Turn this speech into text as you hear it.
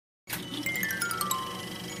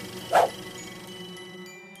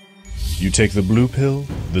You take the blue pill,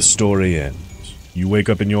 the story ends. You wake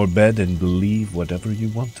up in your bed and believe whatever you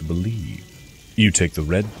want to believe. You take the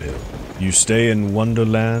red pill. You stay in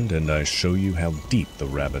Wonderland and I show you how deep the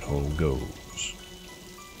rabbit hole goes.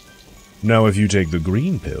 Now if you take the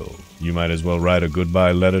green pill, you might as well write a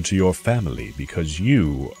goodbye letter to your family because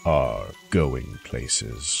you are going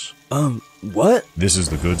places. What? This is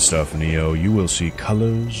the good stuff, Neo. You will see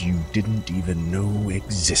colors you didn't even know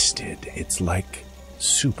existed. It's like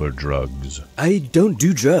super drugs. I don't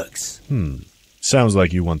do drugs. Sounds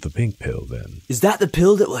like you want the pink pill, then. Is that the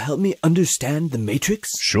pill that will help me understand the Matrix?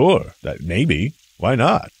 Sure, maybe. Why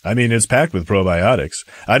not? I mean, it's packed with probiotics.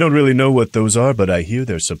 I don't really know what those are, but I hear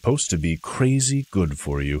they're supposed to be crazy good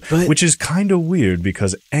for you. Which is kinda weird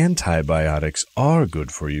because antibiotics are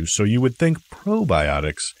good for you, so you would think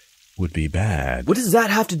probiotics would be bad. What does that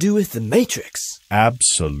have to do with the Matrix?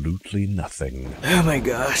 Absolutely nothing. Oh my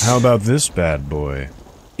gosh. How about this bad boy?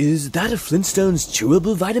 Is that a Flintstones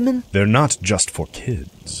chewable vitamin? They're not just for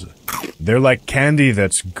kids. They're like candy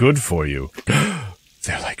that's good for you.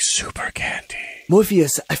 They're like super candy.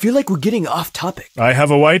 Morpheus, I feel like we're getting off topic. I have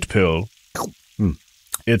a white pill.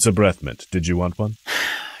 It's a breath mint. Did you want one?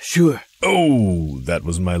 Sure. Oh, that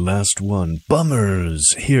was my last one.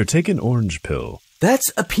 Bummers. Here, take an orange pill.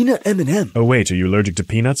 That's a peanut M&M. Oh wait, are you allergic to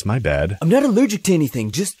peanuts? My bad. I'm not allergic to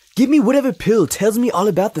anything. Just give me whatever pill tells me all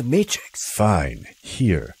about the Matrix. Fine.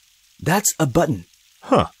 Here. That's a button.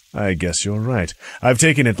 Huh. I guess you're right. I've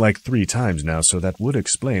taken it like 3 times now, so that would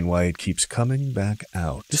explain why it keeps coming back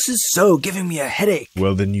out. This is so giving me a headache.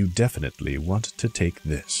 Well, then you definitely want to take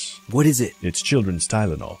this. What is it? It's children's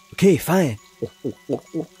Tylenol. Okay, fine.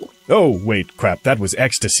 Oh, wait, crap. That was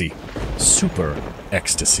ecstasy. Super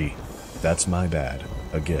ecstasy. That's my bad.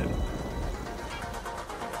 Again.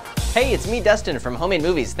 Hey, it's me, Dustin, from Homemade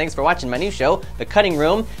Movies. Thanks for watching my new show, The Cutting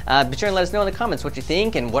Room. Be sure and let us know in the comments what you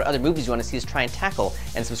think and what other movies you want to see us try and tackle.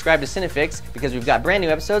 And subscribe to Cinefix because we've got brand new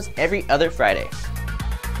episodes every other Friday.